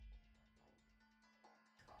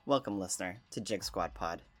Welcome, listener, to Jig Squad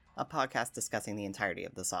Pod, a podcast discussing the entirety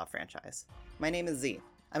of the Saw franchise. My name is Z.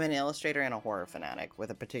 I'm an illustrator and a horror fanatic with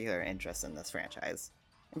a particular interest in this franchise.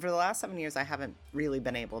 And for the last 7 years, I haven't really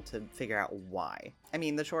been able to figure out why. I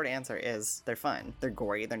mean, the short answer is they're fun, they're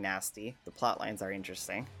gory, they're nasty, the plot lines are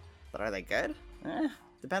interesting. But are they good?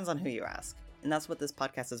 Depends on who you ask. And that's what this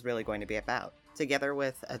podcast is really going to be about. Together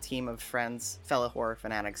with a team of friends, fellow horror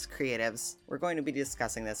fanatics, creatives, we're going to be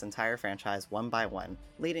discussing this entire franchise one by one,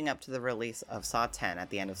 leading up to the release of Saw X at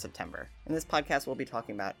the end of September. In this podcast, we'll be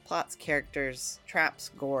talking about plots, characters,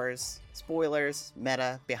 traps, gores, spoilers,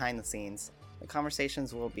 meta, behind the scenes. The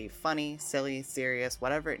conversations will be funny, silly, serious,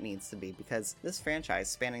 whatever it needs to be, because this franchise,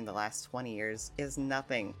 spanning the last 20 years, is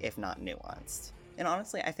nothing if not nuanced. And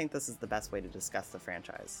honestly, I think this is the best way to discuss the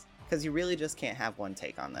franchise, because you really just can't have one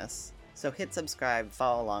take on this. So hit subscribe,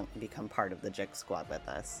 follow along, and become part of the Jig Squad with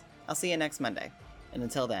us. I'll see you next Monday. And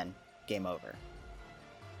until then, game over.